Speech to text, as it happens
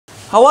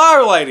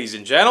Hello, ladies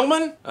and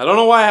gentlemen. I don't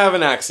know why I have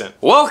an accent.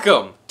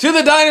 Welcome to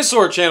the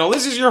Dinosaur Channel.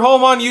 This is your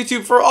home on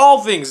YouTube for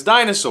all things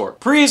dinosaur,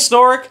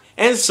 prehistoric,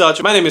 and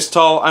such. My name is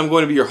Tal. I'm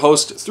going to be your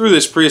host through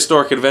this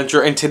prehistoric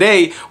adventure, and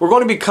today we're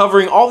going to be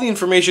covering all the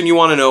information you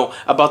want to know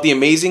about the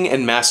amazing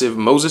and massive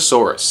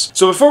Mosasaurus.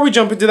 So before we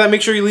jump into that,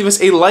 make sure you leave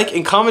us a like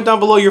and comment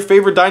down below your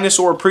favorite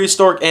dinosaur or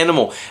prehistoric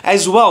animal.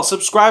 As well,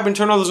 subscribe and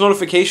turn on those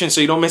notifications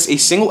so you don't miss a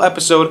single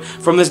episode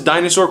from this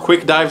dinosaur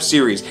quick dive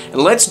series.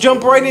 And let's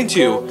jump right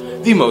into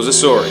the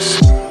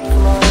Mosasaurus.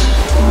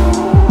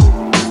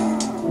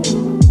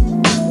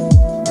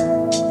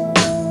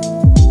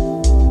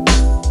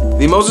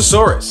 The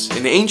Mosasaurus,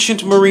 an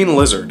ancient marine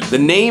lizard. The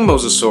name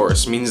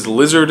Mosasaurus means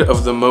lizard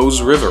of the Mos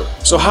River.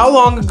 So how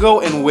long ago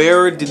and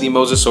where did the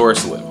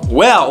Mosasaurus live?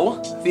 Well,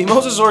 the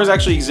Mosasaurus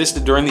actually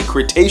existed during the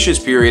Cretaceous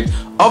period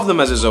of the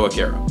Mesozoic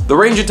era. The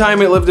range of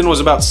time it lived in was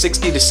about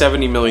 60 to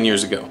 70 million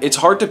years ago. It's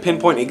hard to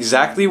pinpoint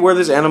exactly where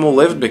this animal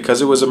lived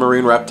because it was a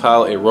marine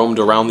reptile, it roamed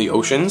around the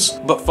oceans,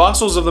 but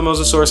fossils of the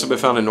Mosasaurus have been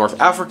found in North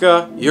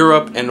Africa,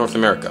 Europe, and North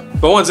America.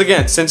 But once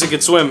again, since it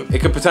could swim, it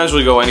could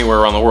potentially go anywhere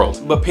around the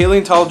world. But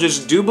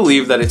paleontologists do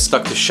believe that it's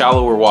stuck to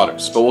shallower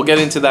waters, but we'll get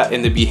into that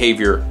in the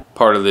behavior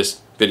part of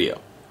this video.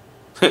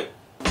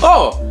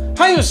 Oh,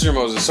 hi Mr.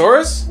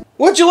 Mosasaurus.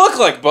 What'd you look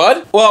like,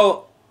 bud?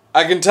 Well,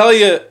 I can tell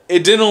you,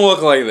 it didn't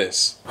look like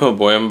this. Oh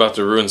boy, I'm about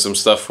to ruin some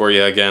stuff for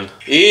you again.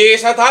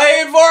 It's a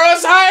time for a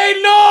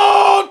side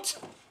note!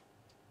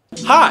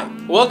 Hi,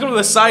 welcome to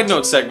the side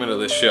note segment of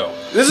this show.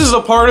 This is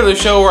a part of the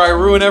show where I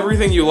ruin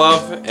everything you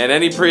love and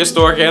any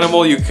prehistoric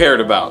animal you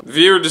cared about.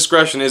 Viewer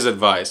discretion is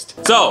advised.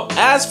 So,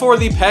 as for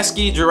the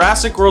pesky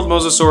Jurassic World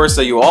Mosasaurus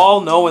that you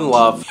all know and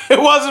love, it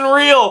wasn't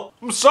real!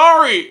 I'm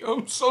sorry!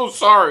 I'm so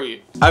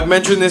sorry. I've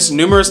mentioned this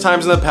numerous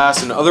times in the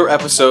past in other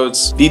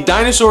episodes. The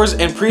dinosaurs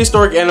and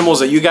prehistoric animals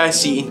that you guys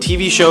see in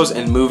TV shows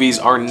and movies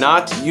are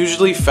not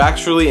usually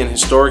factually and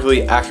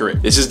historically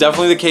accurate. This is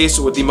definitely the case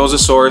with the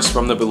Mosasaurus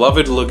from the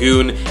beloved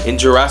lagoon in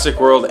Jurassic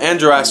World and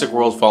Jurassic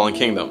World Fallen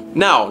Kingdom.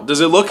 Now, does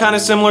it look kind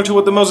of similar to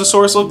what the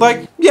Mosasaurus looked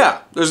like?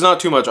 Yeah, there's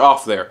not too much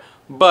off there.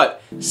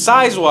 But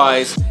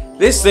size-wise,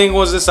 this thing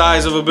was the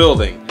size of a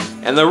building.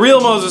 And the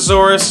real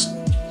Mosasaurus,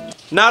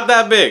 not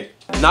that big.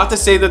 Not to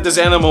say that this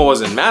animal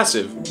wasn't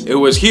massive, it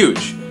was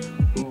huge,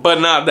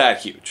 but not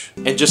that huge.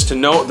 And just to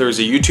note, there's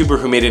a YouTuber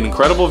who made an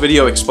incredible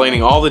video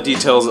explaining all the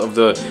details of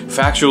the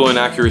factual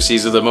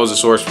inaccuracies of the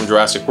Mosasaurus from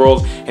Jurassic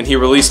World, and he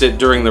released it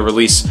during the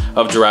release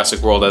of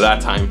Jurassic World at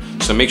that time,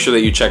 so make sure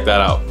that you check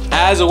that out.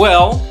 As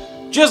well,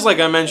 just like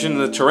I mentioned in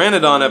the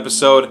Pteranodon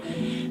episode,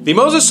 the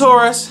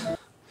Mosasaurus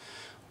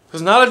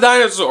was not a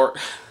dinosaur.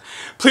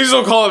 Please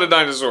don't call it a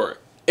dinosaur.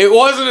 It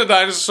wasn't a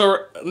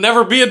dinosaur,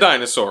 never be a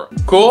dinosaur.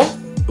 Cool?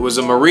 It was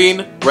a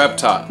marine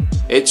reptile.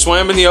 It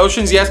swam in the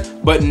oceans, yes,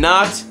 but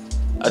not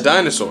a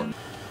dinosaur.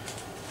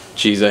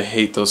 Jeez, I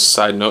hate those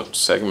side note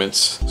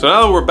segments. So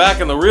now that we're back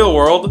in the real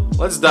world,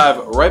 let's dive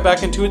right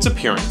back into its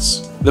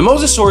appearance. The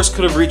Mosasaurus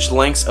could have reached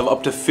lengths of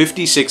up to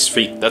 56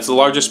 feet. That's the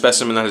largest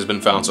specimen that has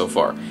been found so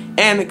far.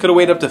 And it could have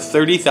weighed up to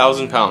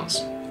 30,000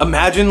 pounds.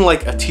 Imagine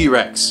like a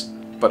T-Rex,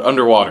 but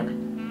underwater.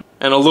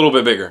 And a little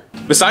bit bigger.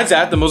 Besides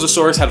that, the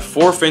Mosasaurus had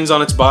 4 fins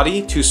on its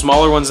body, 2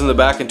 smaller ones in the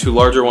back and 2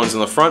 larger ones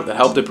in the front that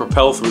helped it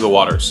propel through the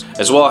waters.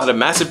 As well, it had a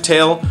massive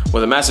tail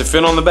with a massive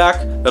fin on the back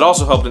that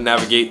also helped it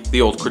navigate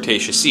the old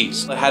Cretaceous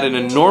seas. It had an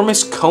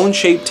enormous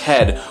cone-shaped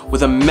head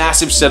with a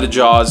massive set of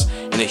jaws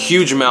and a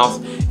huge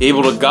mouth,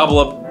 able to gobble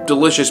up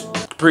delicious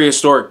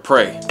prehistoric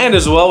prey. And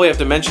as well, we have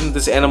to mention that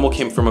this animal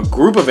came from a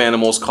group of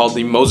animals called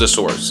the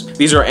Mosasaurs.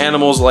 These are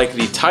animals like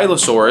the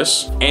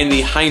Tylosaurus and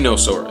the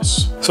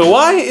Hinosaurus. So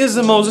why is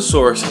the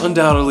Mosasaurus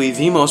undoubtedly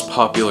the most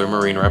popular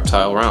marine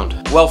reptile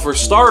around? Well, for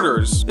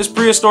starters, this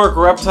prehistoric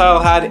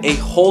reptile had a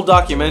whole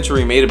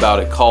documentary made about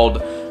it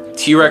called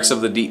T-Rex of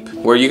the Deep,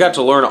 where you got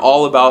to learn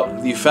all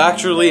about the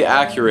factually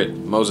accurate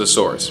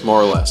Mosasaurus,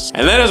 more or less.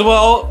 And then as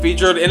well,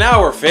 featured in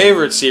our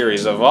favorite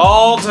series of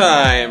all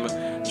time,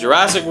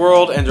 Jurassic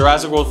World and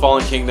Jurassic World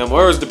Fallen Kingdom,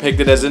 where it was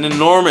depicted as an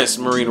enormous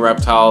marine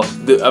reptile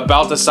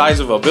about the size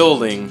of a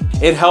building.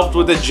 It helped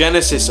with the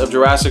genesis of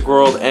Jurassic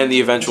World and the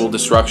eventual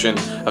destruction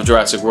of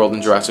Jurassic World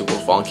and Jurassic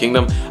World Fallen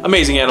Kingdom.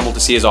 Amazing animal to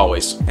see as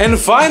always. And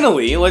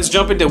finally, let's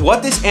jump into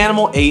what this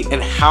animal ate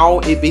and how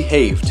it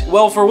behaved.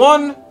 Well, for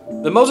one,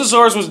 the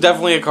Mosasaurus was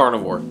definitely a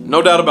carnivore,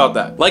 no doubt about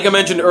that. Like I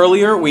mentioned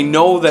earlier, we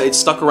know that it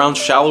stuck around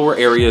shallower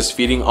areas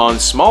feeding on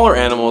smaller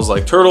animals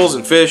like turtles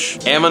and fish,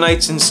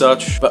 ammonites and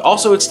such, but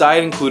also its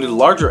diet included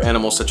larger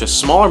animals such as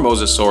smaller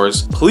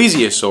mosasaurs,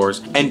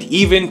 plesiosaurs, and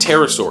even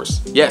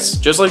pterosaurs. Yes,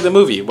 just like the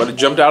movie, but it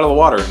jumped out of the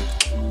water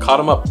and caught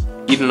them up,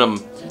 eating them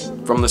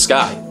from the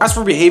sky. As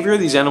for behavior,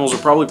 these animals were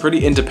probably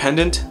pretty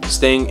independent,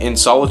 staying in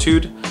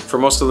solitude for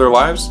most of their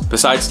lives,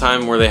 besides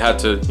time where they had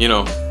to, you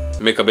know,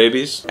 make a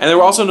babies. And they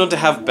were also known to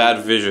have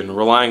bad vision,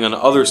 relying on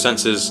other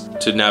senses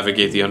to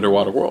navigate the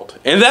underwater world.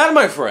 And that,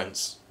 my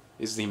friends,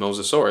 is the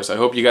Mosasaurus. I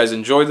hope you guys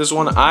enjoyed this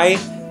one. I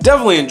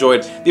definitely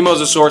enjoyed the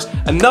Mosasaurus,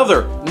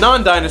 another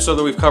non-dinosaur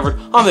that we've covered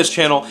on this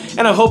channel,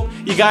 and I hope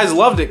you guys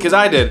loved it, because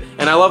I did,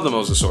 and I love the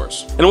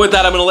Mosasaurus. And with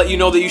that, I'm going to let you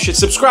know that you should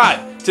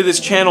subscribe, to this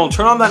channel and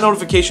turn on that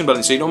notification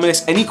button so you don't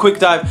miss any quick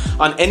dive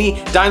on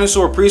any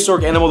dinosaur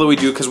prehistoric animal that we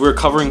do, because we're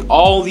covering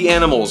all the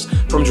animals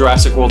from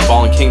Jurassic World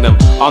Fallen Kingdom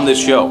on this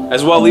show.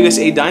 As well, leave us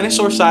a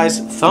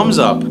dinosaur-sized thumbs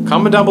up.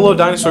 Comment down below a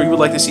dinosaur you would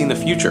like to see in the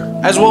future.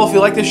 As well, if you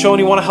like this show and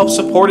you want to help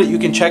support it, you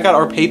can check out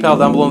our PayPal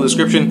down below in the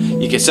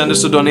description. You can send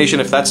us a donation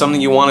if that's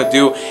something you want to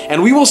do.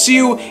 And we will see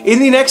you in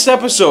the next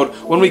episode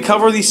when we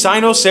cover the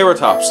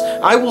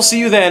Sinoceratops. I will see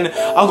you then.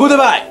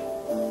 Goodbye.